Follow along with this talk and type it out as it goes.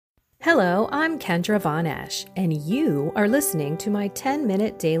Hello, I'm Kendra Von Esch, and you are listening to my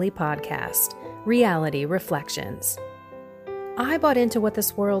 10-minute daily podcast, Reality Reflections. I bought into what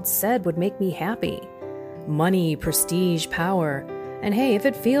this world said would make me happy. Money, prestige, power. And hey, if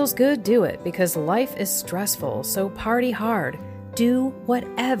it feels good, do it, because life is stressful, so party hard. Do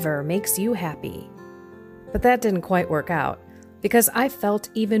whatever makes you happy. But that didn't quite work out, because I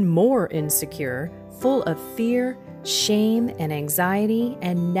felt even more insecure, full of fear, shame, and anxiety,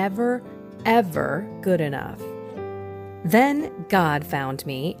 and never, ever good enough. Then God found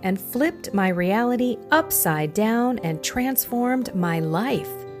me and flipped my reality upside down and transformed my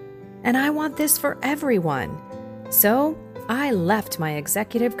life. And I want this for everyone. So I left my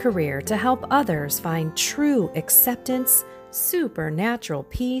executive career to help others find true acceptance, supernatural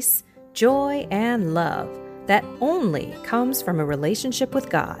peace, joy, and love that only comes from a relationship with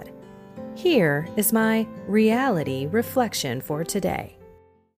God. Here is my reality reflection for today.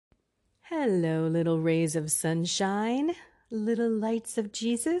 Hello, little rays of sunshine, little lights of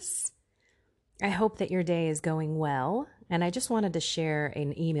Jesus. I hope that your day is going well, and I just wanted to share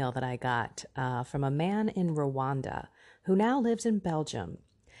an email that I got from a man in Rwanda who now lives in Belgium.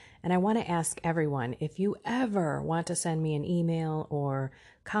 And I want to ask everyone, if you ever want to send me an email or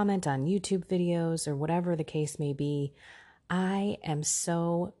comment on YouTube videos or whatever the case may be, I am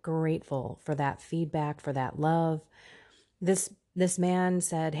so grateful for that feedback, for that love. This man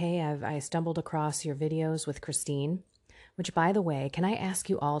said, hey, I stumbled across your videos with Christine, which, by the way, can I ask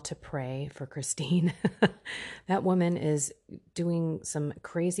you all to pray for Christine? That woman is doing some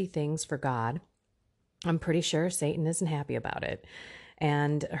crazy things for God. I'm pretty sure Satan isn't happy about it.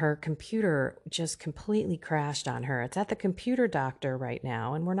 And her computer just completely crashed on her. It's at the computer doctor right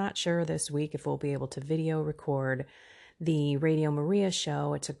now, and we're not sure this week if we'll be able to video record the Radio Maria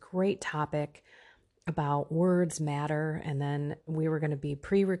show. It's a great topic about words matter. And then we were going to be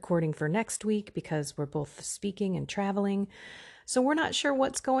pre-recording for next week because we're both speaking and traveling. So we're not sure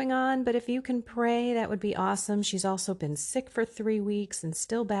what's going on, but if you can pray, that would be awesome. She's also been sick for 3 weeks and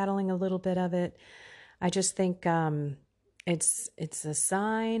still battling a little bit of it. I just think it's a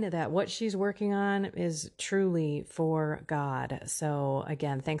sign that what she's working on is truly for God. So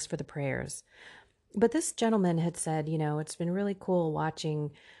again, thanks for the prayers. But this gentleman had said, it's been really cool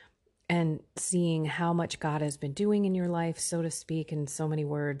watching and seeing how much God has been doing in your life, so to speak, in so many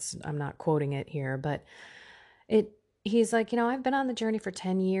words. I'm not quoting it here, but he's like, I've been on the journey for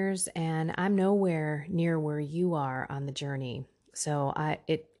 10 years and I'm nowhere near where you are on the journey. So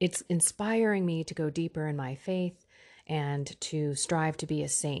it's inspiring me to go deeper in my faith and to strive to be a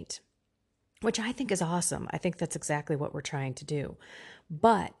saint, which I think is awesome. I think that's exactly what we're trying to do.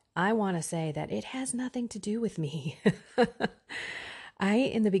 But I want to say that it has nothing to do with me.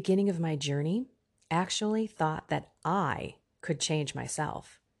 In the beginning of my journey, actually thought that I could change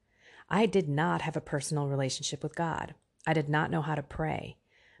myself. I did not have a personal relationship with God. I did not know how to pray.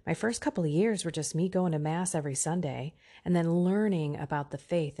 My first couple of years were just me going to Mass every Sunday and then learning about the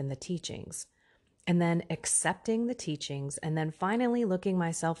faith and the teachings, and then accepting the teachings, and then finally looking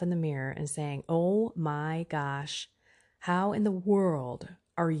myself in the mirror and saying, oh my gosh, how in the world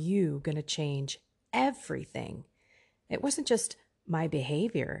are you going to change everything? It wasn't just my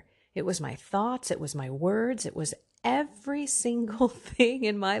behavior. It was my thoughts. It was my words. It was every single thing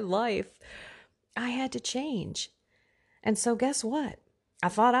in my life I had to change. And so guess what? I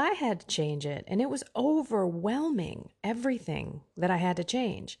thought I had to change it, and it was overwhelming, everything that I had to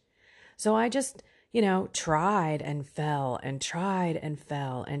change. So I just, tried and fell and tried and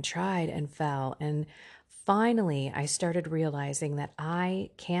fell and tried and fell. And finally, I started realizing that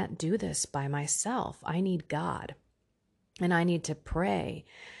I can't do this by myself. I need God, and I need to pray,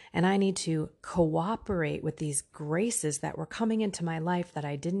 and I need to cooperate with these graces that were coming into my life that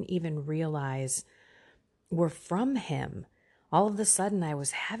I didn't even realize were from Him. All of a sudden, I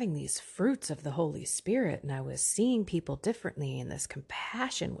was having these fruits of the Holy Spirit, and I was seeing people differently, and this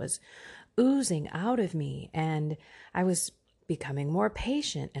compassion was oozing out of me, and I was becoming more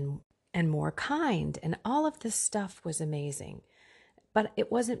patient and more kind, and all of this stuff was amazing. But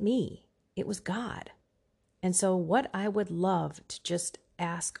it wasn't me. It was God. And so what I would love to just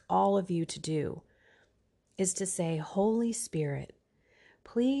ask all of you to do is to say, Holy Spirit,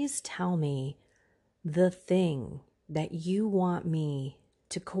 please tell me the thing that you want me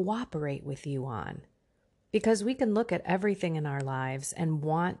to cooperate with you on. Because we can look at everything in our lives and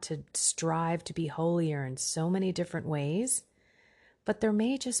want to strive to be holier in so many different ways, but there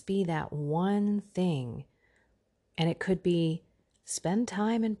may just be that one thing, and it could be spend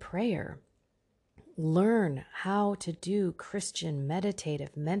time in prayer. Learn how to do Christian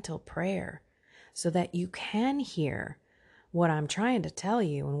meditative mental prayer so that you can hear what I'm trying to tell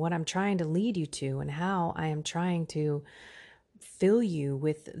you and what I'm trying to lead you to and how I am trying to fill you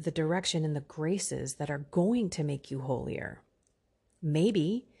with the direction and the graces that are going to make you holier.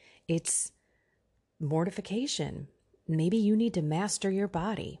 Maybe it's mortification. Maybe you need to master your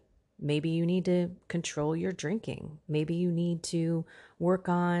body. Maybe you need to control your drinking. Maybe you need to work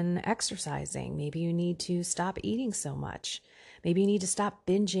on exercising. Maybe you need to stop eating so much. Maybe you need to stop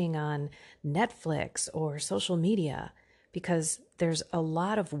binging on Netflix or social media, because there's a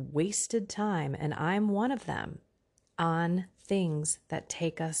lot of wasted time, and I'm one of them, on things that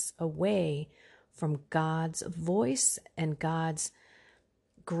take us away from God's voice and God's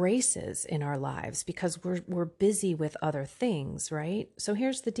graces in our lives, because we're busy with other things, right? So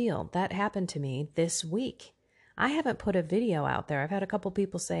here's the deal. That happened to me this week. I haven't put a video out there. I've had a couple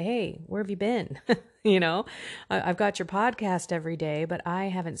people say, "Hey, where have you been?" I've got your podcast every day, but I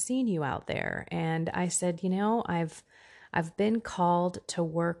haven't seen you out there. And I said, I've been called to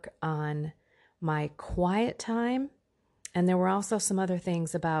work on my quiet time. And there were also some other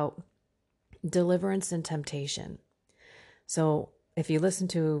things about deliverance and temptation. So if you listen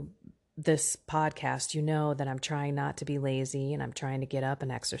to this podcast, you know that I'm trying not to be lazy and I'm trying to get up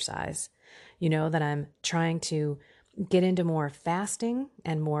and exercise. You know that I'm trying to get into more fasting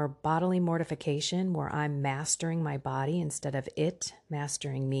and more bodily mortification, where I'm mastering my body instead of it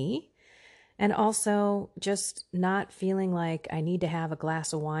mastering me. And also just not feeling like I need to have a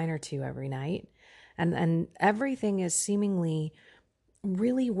glass of wine or two every night. And everything is seemingly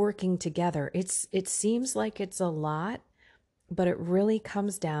really working together. It seems like it's a lot, but it really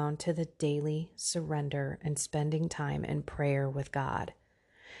comes down to the daily surrender and spending time in prayer with God.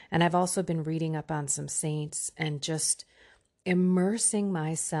 And I've also been reading up on some saints and just immersing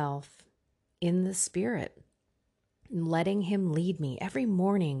myself in the Spirit, letting Him lead me. Every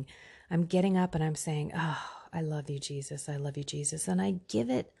morning I'm getting up and I'm saying, "Oh, I love you, Jesus. I love you, Jesus." And I give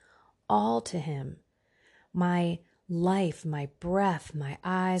it all to Him. My life, my breath, my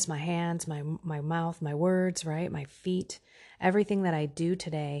eyes, my hands, my mouth, my words, right? My feet, everything that I do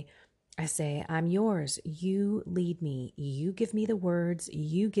today, I say, "I'm yours. You lead me. You give me the words.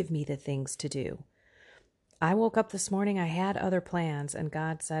 You give me the things to do." I woke up this morning, I had other plans, and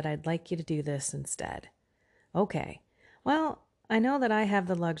God said, "I'd like you to do this instead." Okay. Well, I know that I have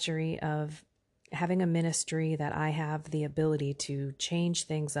the luxury of having a ministry that I have the ability to change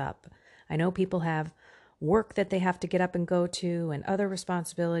things up. I know people have work that they have to get up and go to and other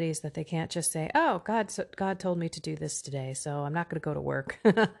responsibilities that they can't just say, "Oh, God told me to do this today, so I'm not going to go to work."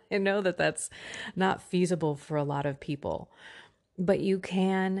 I know that that's not feasible for a lot of people, but you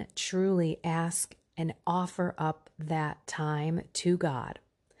can truly ask and offer up that time to God.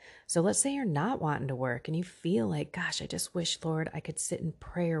 So let's say you're not wanting to work and you feel like, "Gosh, I just wish, Lord, I could sit in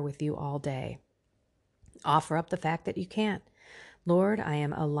prayer with you all day." Offer up the fact that you can't. "Lord, I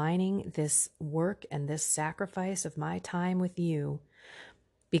am aligning this work and this sacrifice of my time with you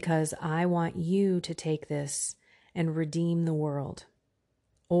because I want you to take this and redeem the world."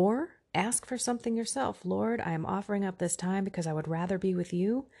 Or ask for something yourself. "Lord, I am offering up this time because I would rather be with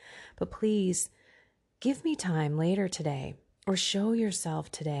you, but please give me time later today, or show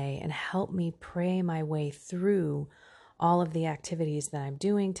yourself today and help me pray my way through all of the activities that I'm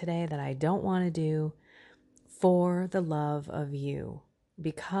doing today that I don't want to do, for the love of you,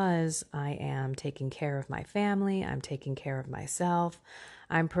 because I am taking care of my family, I'm taking care of myself,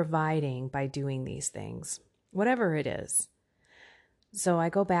 I'm providing by doing these things," whatever it is. So I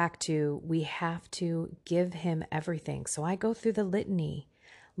go back to, we have to give Him everything. So I go through the litany.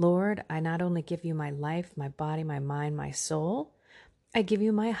 "Lord, I not only give you my life, my body, my mind, my soul, I give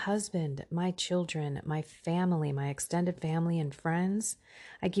you my husband, my children, my family, my extended family and friends.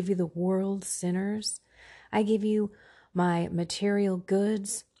 I give you the world, sinners. I give you my material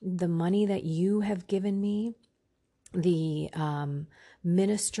goods, the money that you have given me, the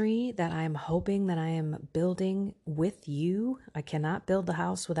ministry that I'm hoping that I am building with you. I cannot build the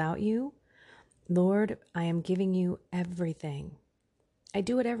house without you. Lord, I am giving you everything." I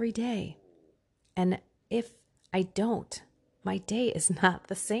do it every day. And if I don't, my day is not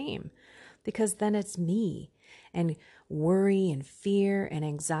the same, because then it's me, and worry and fear and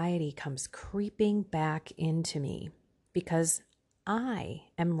anxiety comes creeping back into me because I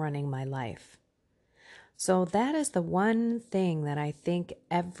am running my life. So that is the one thing that I think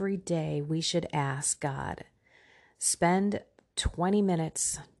every day we should ask God. Spend 20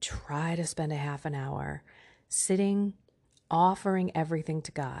 minutes, try to spend a half an hour sitting, offering everything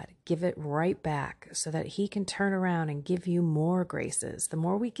to God. Give it right back so that He can turn around and give you more graces. The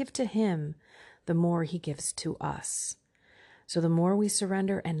more we give to Him, the more He gives to us. So the more we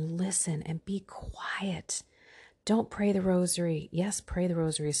surrender and listen and be quiet, Don't pray the rosary. Yes, pray the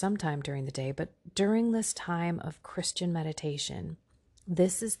rosary sometime during the day, but during this time of Christian meditation,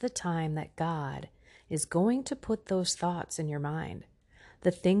 this is the time that God is going to put those thoughts in your mind,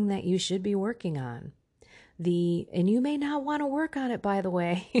 the thing that you should be working on. And you may not want to work on it, by the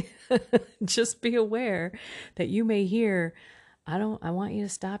way. Just be aware that you may hear, I want you to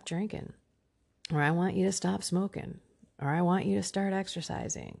stop drinking, or I want you to stop smoking, or I want you to start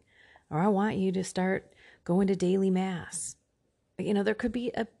exercising, or I want you to start going to daily mass. There could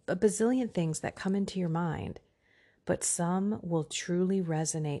be a bazillion things that come into your mind, but some will truly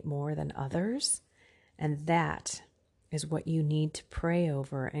resonate more than others. And that is what you need to pray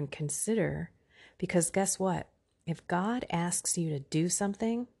over and consider. Because guess what? If God asks you to do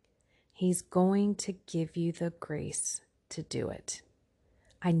something, He's going to give you the grace to do it.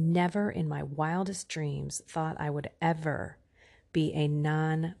 I never in my wildest dreams thought I would ever be a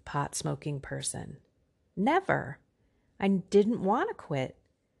non-pot smoking person. Never. I didn't want to quit.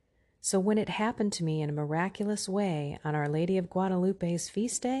 So when it happened to me in a miraculous way on Our Lady of Guadalupe's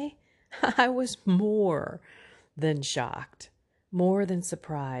feast day, I was more than shocked, more than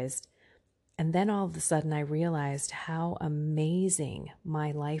surprised. And then all of a sudden I realized how amazing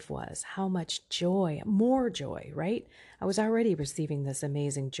my life was, how much joy, more joy, right? I was already receiving this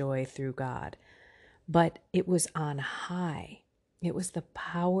amazing joy through God, but it was on high. It was the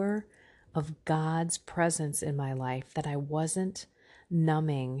power of God's presence in my life that I wasn't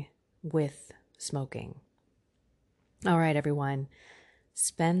numbing with smoking. All right, everyone.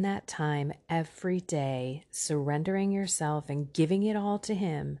 Spend that time every day surrendering yourself and giving it all to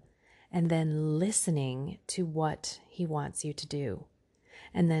Him, and then listening to what He wants you to do.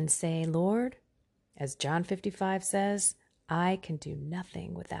 And then say, Lord, as John 55 says, I can do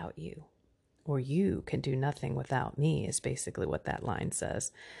nothing without you. Or you can do nothing without me, is basically what that line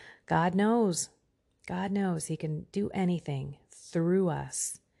says. God knows. God knows He can do anything through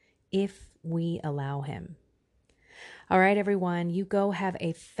us if we allow Him. All right, everyone, you go have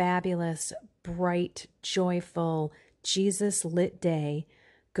a fabulous, bright, joyful, Jesus-lit day.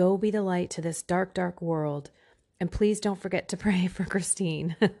 Go be the light to this dark, dark world. And please don't forget to pray for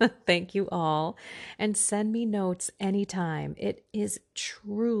Christine. Thank you all. And send me notes anytime. It is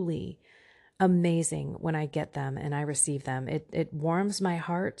truly amazing when I get them and I receive them. It warms my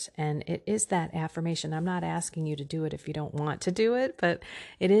heart, and it is that affirmation. I'm not asking you to do it if you don't want to do it, but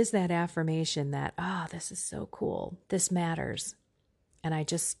it is that affirmation that, this is so cool. This matters. And I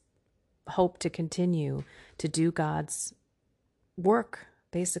just hope to continue to do God's work,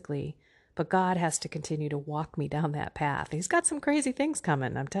 basically. But God has to continue to walk me down that path. He's got some crazy things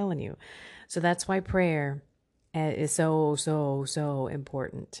coming, I'm telling you. So that's why prayer is so, so, so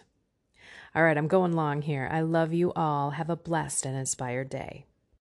important. All right, I'm going long here. I love you all. Have a blessed and inspired day.